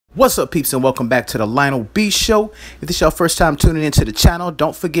What's up, peeps, and welcome back to the Lionel B Show. If this is your first time tuning into the channel,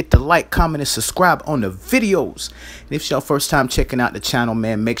 don't forget to like, comment, and subscribe on the videos. And if it's your first time checking out the channel,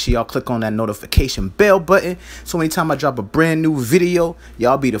 man, make sure y'all click on that notification bell button so anytime I drop a brand new video,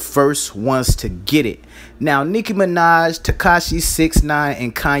 y'all be the first ones to get it. Now, Nicki Minaj, Tekashi 6ix9ine,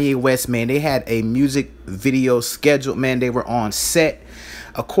 and Kanye West, man, they had a music video scheduled, man. They were on set.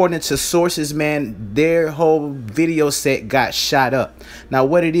 According to sources, man, their whole video set got shot up. Now,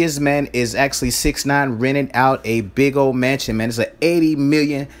 what it is, man, is actually 6ix9ine rented out a big old mansion, man. It's an $80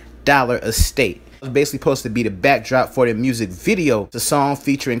 million estate. It was basically supposed to be the backdrop for the music video, the song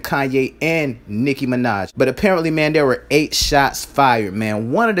featuring Kanye and Nicki Minaj. But apparently, man, there were 8 shots fired,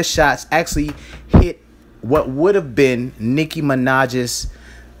 man. One of the shots actually hit what would have been Nicki Minaj's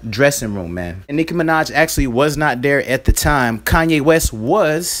dressing room, man. And Nicki Minaj actually was not there at the time. Kanye West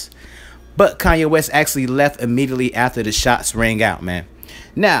was, but Kanye West actually left immediately after the shots rang out, man.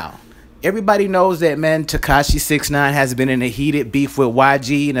 Now, everybody knows that, man, Tekashi 6ix9ine has been in a heated beef with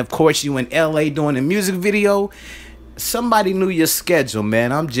YG, and of course you in LA doing a music video. Somebody knew your schedule,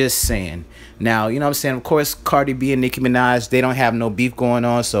 man. I'm just saying. Now, you know what I'm saying? Of course, Cardi B and Nicki Minaj, they don't have no beef going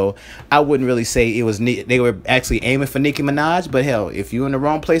on, so I wouldn't really say it was they were actually aiming for Nicki Minaj. But hell, if you're in the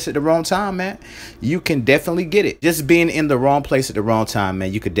wrong place at the wrong time, man, you can definitely get it. Just being in the wrong place at the wrong time,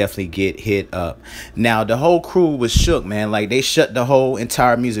 man, you could definitely get hit up. Now, the whole crew was shook, man. Like, they shut the whole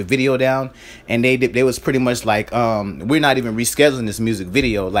entire music video down, and they was pretty much like, we're not even rescheduling this music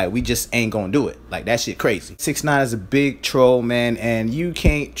video. Like, we just ain't gonna do it. Like, that shit crazy. 6ix9ine is a big troll, man, and you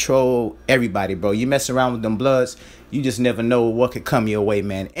can't troll everybody, bro. You mess around with them bloods, you just never know what could come your way,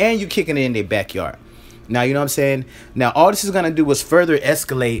 man. And you kicking it in their backyard. Now, you know what I'm saying? Now, all this is gonna do is further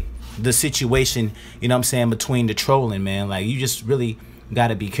escalate the situation, you know what I'm saying, between the trolling, man. Like, you just really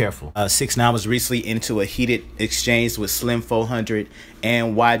gotta be careful. 6ix9ine was recently into a heated exchange with Slim 400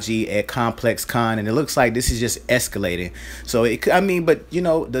 and YG at Complex Con, and it looks like this is just escalating. So I mean, but you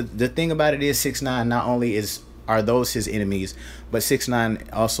know, the thing about it is 6ix9ine not only are those his enemies, but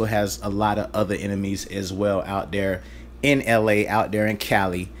 6ix9ine also has a lot of other enemies as well out there in LA, out there in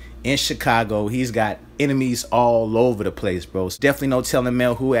Cali, in Chicago. He's got enemies all over the place, bro. It's definitely no telling,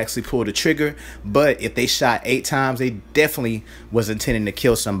 man, who actually pulled the trigger. But if they shot 8 times, they definitely was intending to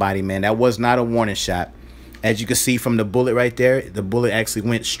kill somebody, man. That was not a warning shot. As you can see from the bullet right there, the bullet actually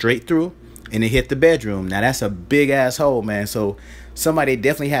went straight through and it hit the bedroom. Now, that's a big ass hole, man. So somebody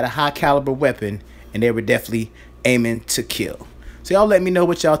definitely had a high caliber weapon, and they were definitely aiming to kill. So y'all let me know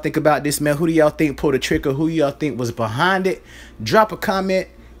what y'all think about this, man. Who do y'all think pulled the trigger? Who y'all think was behind it? Drop a comment.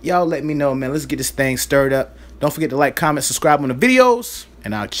 Y'all let me know, man. Let's get this thing stirred up. Don't forget to like, comment, subscribe on the videos,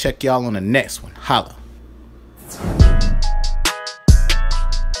 and I'll check y'all on the next one. Holla.